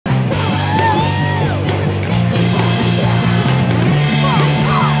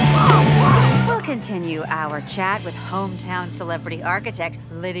our chat with hometown celebrity architect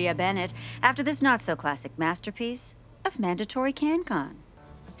Lydia Bennett after this not-so-classic masterpiece of mandatory CanCon.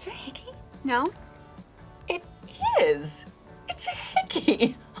 Is it hickey? No? It is. It's a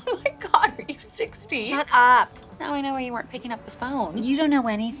hickey. Oh my God, are you 60? Shut up. Now I know why you weren't picking up the phone. You don't know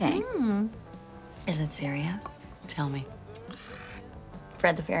anything. Is it serious? Tell me.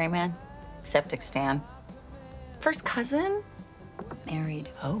 Fred the Ferryman? Septic Stan? First cousin? Married.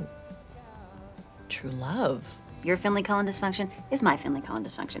 Oh. True love. Your Finley-Cullens dysfunction is my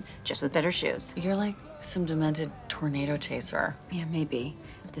Finley-Cullens dysfunction, just with better shoes. You're like some demented tornado chaser. Yeah, maybe.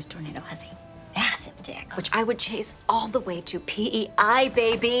 But this tornado has a massive dick, which I would chase all the way to PEI,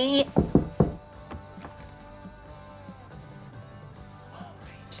 baby.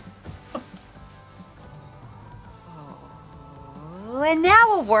 Oh, and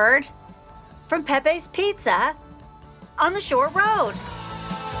now a word from Pepe's Pizza on the Shore Road.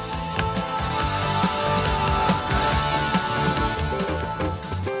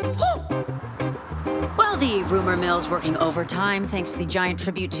 Well, the rumor mill's working overtime thanks to the giant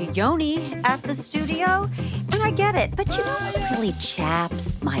tribute to Yoni at the studio. And I get it, but you know what really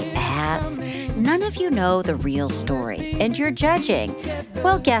chaps my ass? None of you know the real story, and you're judging.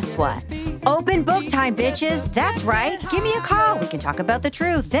 Well, guess what? Open book time, bitches. That's right. Give me a call. We can talk about the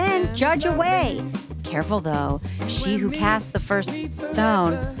truth. Then judge away. Careful, though. She who cast the first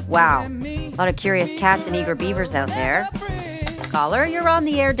stone. Wow. A lot of curious cats and eager beavers out there. Caller, you're on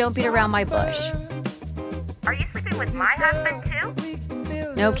the air. Don't beat around my bush. Are you sleeping with my husband,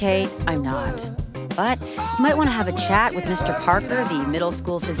 too? No, Kate, I'm not. But you might want to have a chat with Mr. Parker, the middle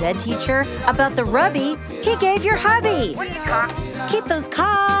school phys ed teacher, about the rubby he gave your hubby. What are you talking? Keep those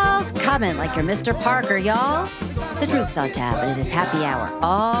calls coming like you're Mr. Parker, y'all. The truth's on tap, and it is happy hour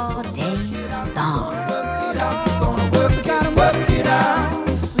all day long.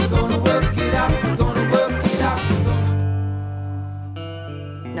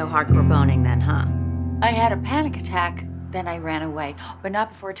 No hardcore boning then, huh? I had a panic attack, then I ran away. But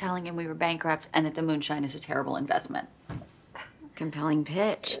not before telling him we were bankrupt and that the moonshine is a terrible investment. Compelling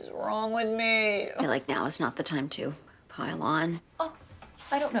pitch. What is wrong with me? I feel like now is not the time to pile on. Oh,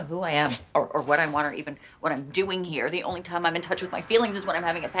 I don't know who I am or what I want or even what I'm doing here. The only time I'm in touch with my feelings is when I'm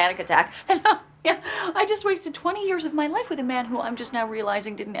having a panic attack. And yeah, I just wasted 20 years of my life with a man who I'm just now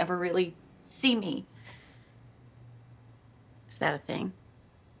realizing didn't ever really see me. Is that a thing?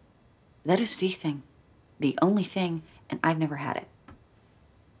 That is the thing. The only thing, and I've never had it.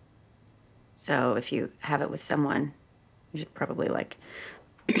 So if you have it with someone, you should probably, like,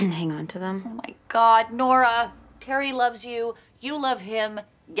 hang on to them. Oh my God, Nora. Terry loves you. You love him.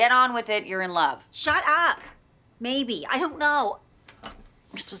 Get on with it. You're in love. Shut up! Maybe. I don't know.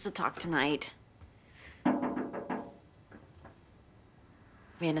 We're supposed to talk tonight.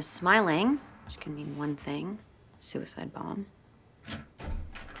 Vienna's smiling, which can mean one thing. Suicide bomb.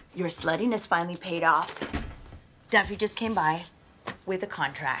 Your sluttiness finally paid off. Duffy just came by with a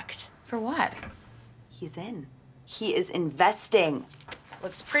contract. For what? He's in. He is investing.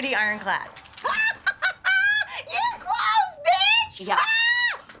 Looks pretty ironclad. You close, bitch! Yeah.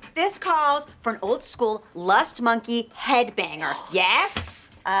 This calls for an old school lust monkey headbanger. Yes?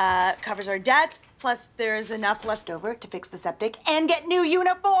 Covers our debt, plus there's enough left over to fix the septic and get new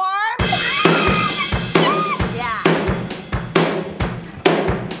uniforms. Yeah.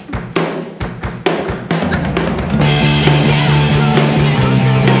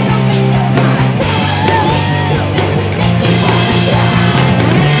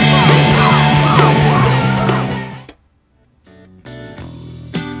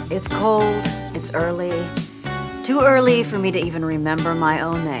 It's cold, it's early. Too early for me to even remember my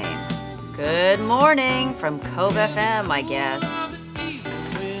own name. Good morning from Cove FM, I guess.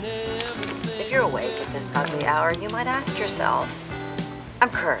 If you're awake at this ugly hour, you might ask yourself, I'm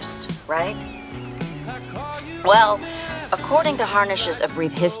cursed, right? Well, according to Harnish's A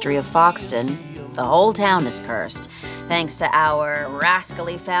Brief History of Foxton, the whole town is cursed, thanks to our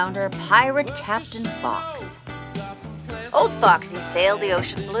rascally founder, Pirate Captain Fox. Old Foxy sailed the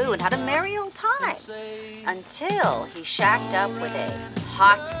ocean blue and had a merry old time until he shacked up with a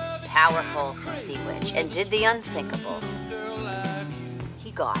hot, powerful sea witch and did the unthinkable.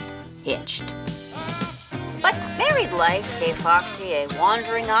 He got hitched. But married life gave Foxy a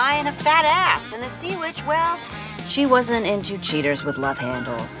wandering eye and a fat ass, and the sea witch, well, she wasn't into cheaters with love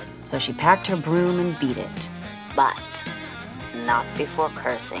handles, so she packed her broom and beat it. But not before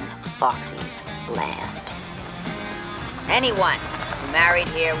cursing Foxy's land. Anyone who married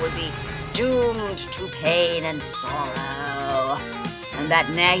here would be doomed to pain and sorrow. And that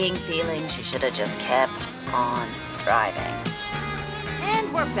nagging feeling she should have just kept on driving. And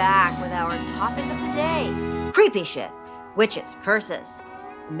And we're back with our topic of the day. Creepy shit. Witches, curses,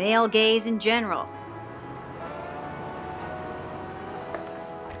 male gaze in general.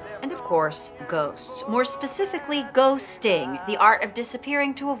 And of course, ghosts. More specifically, ghosting. The art of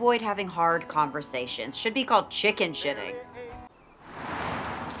disappearing to avoid having hard conversations. Should be called chicken shitting.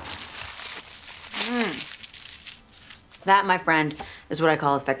 That, my friend, is what I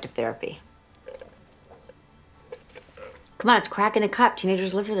call effective therapy. Come on, it's crack in a cup.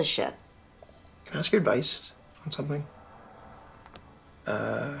 Teenagers live for this shit. Can I ask your advice on something?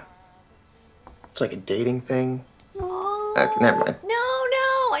 It's like a dating thing. Aww. Never mind. No,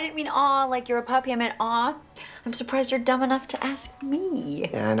 I didn't mean aw like you're a puppy. I meant aw. I'm surprised you're dumb enough to ask me.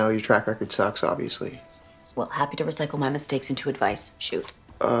 Yeah, I know your track record sucks, obviously. Well, happy to recycle my mistakes into advice. Shoot.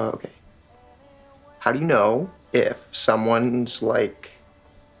 Okay. How do you know if someone's like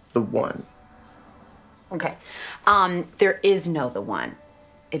the one? Okay. There is no the one.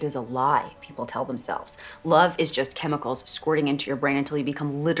 It is a lie people tell themselves. Love is just chemicals squirting into your brain until you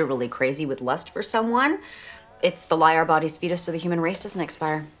become literally crazy with lust for someone. It's the lie our bodies feed us so the human race doesn't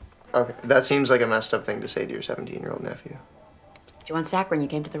expire. Okay, that seems like a messed up thing to say to your 17-year-old nephew. If you want saccharin, you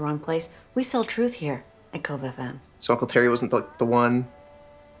came to the wrong place. We sell truth here at Cove FM. So Uncle Terry wasn't the one?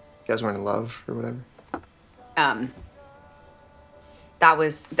 You guys weren't in love or whatever?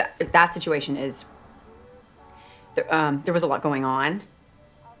 That situation is, there was a lot going on.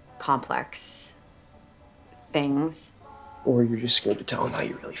 Complex things. Or you're just scared to tell him how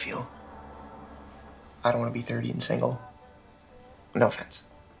you really feel. I don't want to be 30 and single. No offense.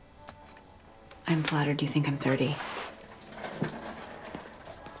 I'm flattered you think I'm 30.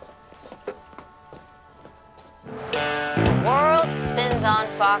 The world spins on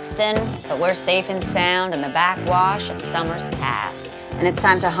Foxton, but we're safe and sound in the backwash of summer's past. And it's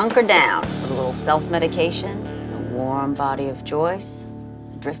time to hunker down with a little self-medication, a warm body of choice,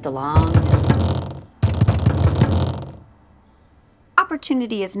 and drift along till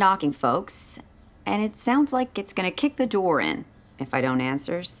opportunity is knocking, folks, and it sounds like it's gonna kick the door in if I don't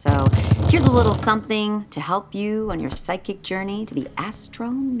answer. So here's a little something to help you on your psychic journey to the astro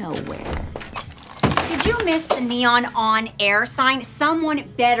nowhere. Did you miss the neon on air sign? Someone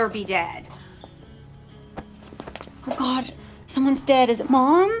better be dead. Oh God, someone's dead. Is it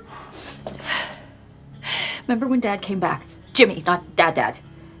Mom? Remember when Dad came back? Jimmy, not Dad.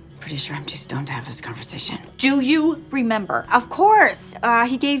 Pretty sure I'm too stoned to have this conversation. Do you remember? Of course.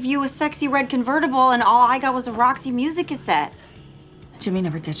 He gave you a sexy red convertible and all I got was a Roxy music cassette. Jimmy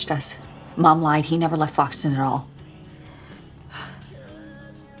never ditched us. Mom lied. He never left Foxton at all.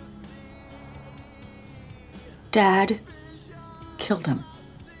 Dad killed him.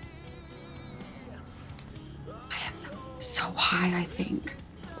 I am so high, I think.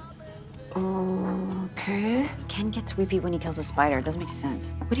 Okay. Ken gets weepy when he kills a spider. It doesn't make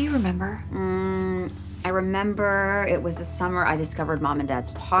sense. What do you remember? I remember it was the summer I discovered Mom and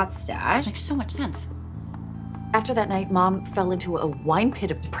Dad's pot stash. That makes so much sense. After that night, Mom fell into a wine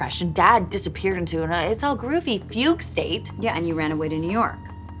pit of depression. Dad disappeared into an it's all groovy fugue state. Yeah, and you ran away to New York.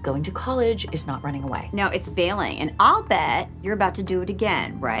 Going to college is not running away. No, it's bailing, and I'll bet you're about to do it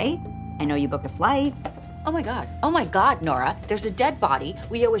again, right? I know you booked a flight. Oh my God, Nora. There's a dead body.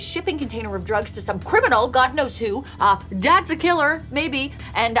 We owe a shipping container of drugs to some criminal, God knows who. Dad's a killer, maybe,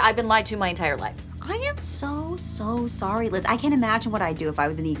 and I've been lied to my entire life. I am so sorry, Liz. I can't imagine what I'd do if I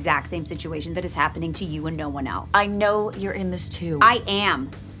was in the exact same situation that is happening to you and no one else. I know you're in this too. I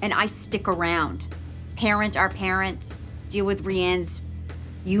am, and I stick around. Parent our parents, deal with Rianne's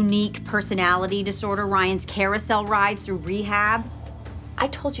unique personality disorder, Ryan's carousel ride through rehab. I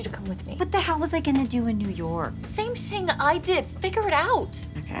told you to come with me. What the hell was I gonna do in New York? Same thing I did. Figure it out.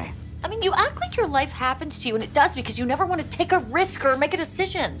 Okay. I mean, you act like your life happens to you, and it does because you never want to take a risk or make a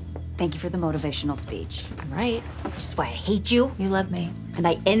decision. Thank you for the motivational speech. I'm right. Which is why I hate you. You love me. And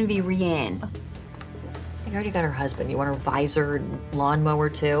I envy Rianne. You already got her husband. You want her visor and lawnmower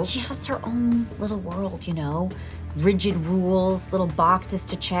too? She has her own little world, you know? Rigid rules, little boxes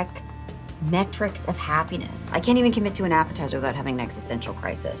to check, metrics of happiness. I can't even commit to an appetizer without having an existential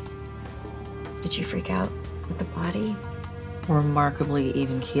crisis. Did she freak out with the body? Remarkably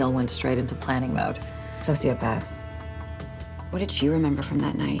even keel went straight into planning mode. Sociopath. What did she remember from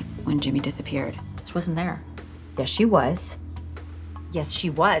that night when Jimmy disappeared? She wasn't there. Yes, she was. Yes, she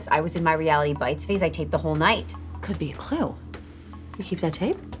was. I was in my Reality Bites phase. I taped the whole night. Could be a clue. You keep that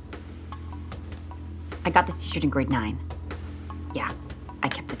tape? I got this t-shirt in grade 9. Yeah, I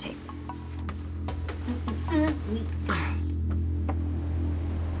kept the tape.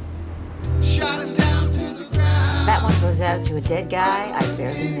 That one goes out to a dead guy I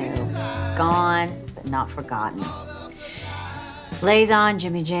barely knew. Gone, but not forgotten. Lays on,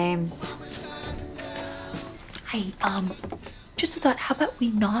 Jimmy James. Hey, just a thought. How about we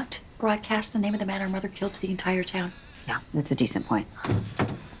not broadcast the name of the man our mother killed to the entire town? Yeah, that's a decent point.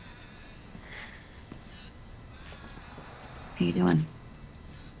 How you doing?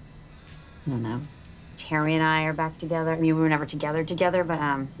 I don't know. Terry and I are back together. I mean, we were never together, but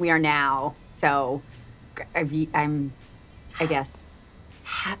we are now. So, I'm, I guess,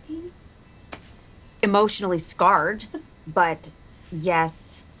 Happy? emotionally scarred, but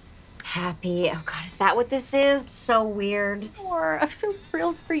yes, happy. Oh God, is that what this is? It's so weird. Nora, I'm so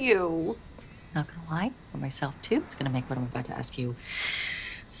thrilled for you. Not gonna lie, for myself too. It's gonna make what I'm about to ask you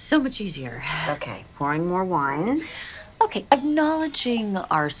so much easier. Okay, pouring more wine. Okay, acknowledging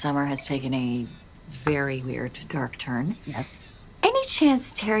our summer has taken a very weird, dark turn. Yes. Any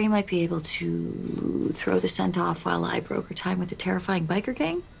chance Terry might be able to throw the scent off while I broke her time with the terrifying biker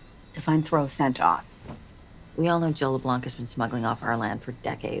gang? Define throw scent off. We all know Jill LeBlanc has been smuggling off our land for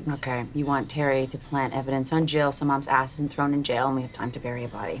decades. Okay, you want Terry to plant evidence on Jill so Mom's ass isn't thrown in jail and we have time to bury a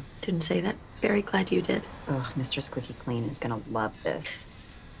body. Didn't say that. Very glad you did. Ugh, Mr. Squeaky Clean is gonna love this.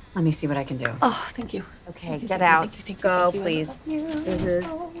 Let me see what I can do. Oh, thank you. Okay, Thank you, get thank you, out. thank you, thank you, Go, thank you. I please. love you Mhm.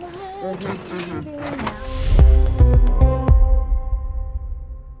 so much.